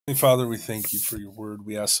Heavenly Father, we thank you for your word.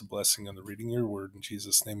 We ask the blessing on the reading of your word. In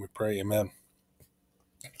Jesus' name we pray. Amen.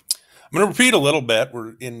 I'm going to repeat a little bit.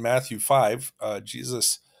 We're in Matthew 5.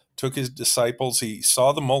 Jesus took his disciples. He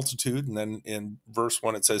saw the multitude. And then in verse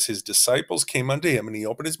 1, it says, his disciples came unto him, and he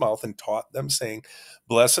opened his mouth and taught them, saying,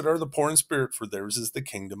 Blessed are the poor in spirit, for theirs is the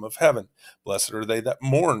kingdom of heaven. Blessed are they that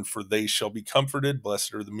mourn, for they shall be comforted.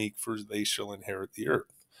 Blessed are the meek, for they shall inherit the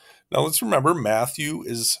earth. Now let's remember, Matthew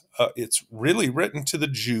is, it's really written to the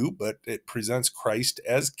Jew, but it presents Christ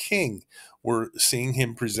as king. We're seeing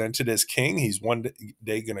him presented as king. He's one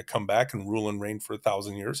day going to come back and rule and reign for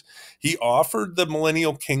 1,000 years. He offered the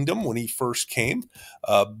millennial kingdom when he first came,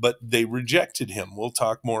 but they rejected him. We'll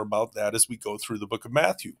talk more about that as we go through the book of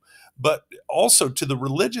Matthew. But also to the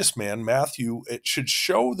religious man, Matthew, it should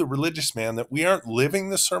show the religious man that we aren't living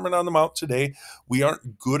the Sermon on the Mount today. We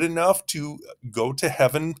aren't good enough to go to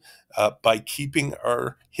heaven by keeping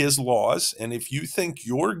his laws. And if you think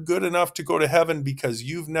you're good enough to go to heaven because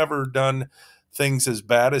you've never done things as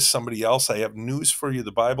bad as somebody else, I have news for you.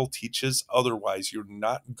 The Bible teaches otherwise. You're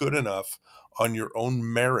not good enough on your own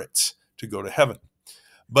merits to go to heaven.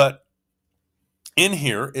 But in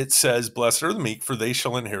here, it says, Blessed are the meek, for they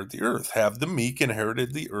shall inherit the earth. Have the meek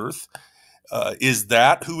inherited the earth? Is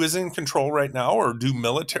that who is in control right now, or do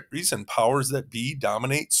militaries and powers that be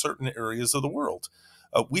dominate certain areas of the world?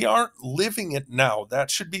 We aren't living it now.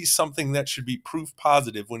 That should be something that should be proof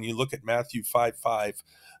positive when you look at Matthew 5:5,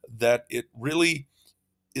 that it really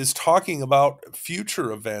is talking about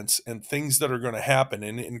future events and things that are going to happen.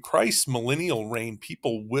 And in Christ's millennial reign,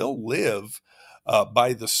 people will live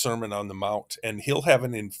by the Sermon on the Mount, and he'll have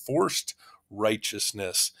an enforced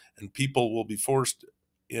righteousness, and people will be forced,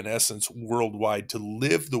 in essence, worldwide to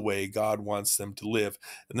live the way God wants them to live.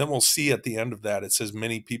 And then we'll see at the end of that, it says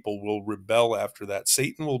many people will rebel after that.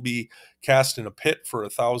 Satan will be cast in a pit for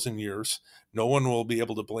 1,000 years. No one will be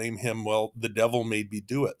able to blame him. Well, the devil made me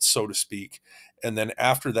do it, so to speak. And then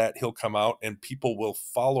after that, he'll come out and people will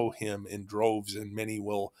follow him in droves, and many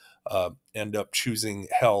will end up choosing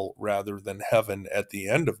hell rather than heaven at the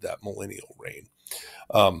end of that millennial reign.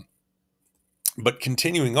 But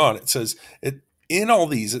continuing on, it says, in all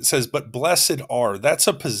these, it says, but blessed are. That's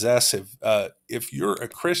a possessive. If you're a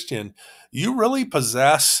Christian, you really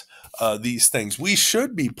possess these things. We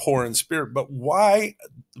should be poor in spirit, but why?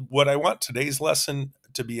 What I want today's lesson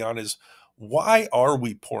to be on is, why are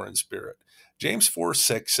we poor in spirit? James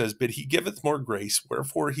 4:6 says, but he giveth more grace,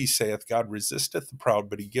 wherefore he saith, God resisteth the proud,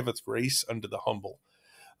 but he giveth grace unto the humble.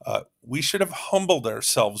 We should have humbled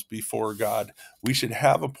ourselves before God. We should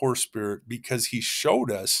have a poor spirit because he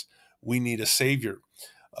showed us we need a savior.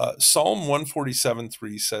 Psalm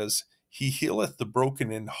 147:3 says, he healeth the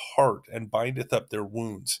broken in heart and bindeth up their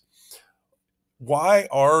wounds. Why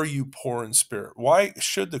are you poor in spirit? Why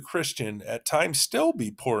should the Christian at times still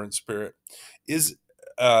be poor in spirit? Is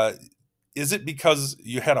it because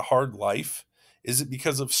you had a hard life? Is it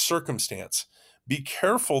because of circumstance? Be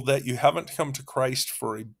careful that you haven't come to Christ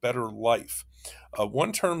for a better life.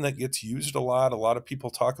 One term that gets used a lot of people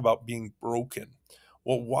talk about being broken.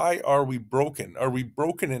 Well, why are we broken? Are we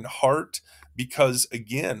broken in heart because,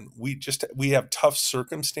 again, we have tough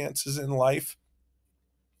circumstances in life?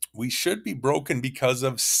 We should be broken because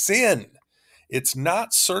of sin. It's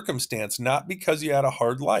not circumstance, not because you had a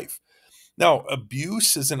hard life. Now,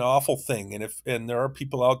 abuse is an awful thing, and there are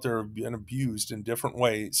people out there who have been abused in different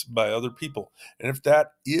ways by other people. And if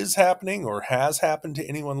that is happening or has happened to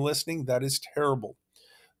anyone listening, that is terrible.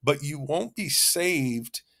 But you won't be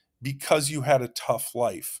saved because you had a tough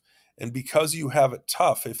life. And because you have it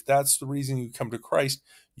tough, if that's the reason you come to Christ,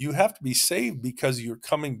 you have to be saved because you're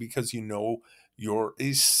coming because you know you're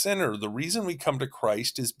a sinner. The reason we come to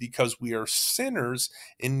Christ is because we are sinners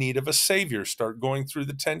in need of a savior. Start going through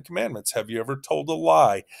the 10 Commandments. Have you ever told a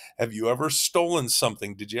lie? Have you ever stolen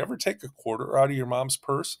something? Did you ever take a quarter out of your mom's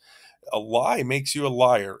purse? A lie makes you a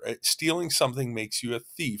liar. Stealing something makes you a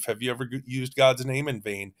thief. Have you ever used God's name in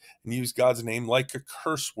vain and used God's name like a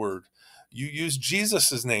curse word? You use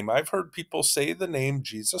Jesus's name. I've heard people say the name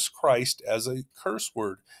Jesus Christ as a curse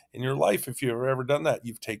word in your life. If you've ever done that,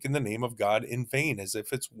 you've taken the name of God in vain as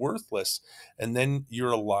if it's worthless. And then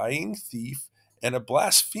you're a lying thief and a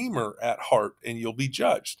blasphemer at heart, and you'll be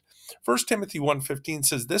judged. 1 Timothy 1:15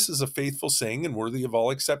 says, this is a faithful saying and worthy of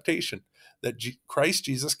all acceptation, that Christ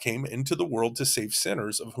Jesus came into the world to save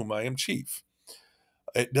sinners, of whom I am chief.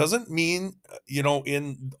 It doesn't mean,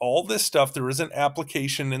 in all this stuff, there is an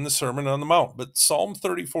application in the Sermon on the Mount, but Psalm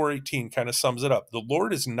 34:18 kind of sums it up. The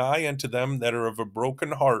Lord is nigh unto them that are of a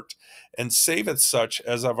broken heart, and saveth such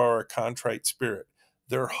as are a contrite spirit.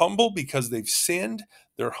 They're humble because they've sinned.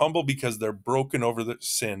 They're humble because they're broken over their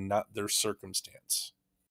sin, not their circumstance.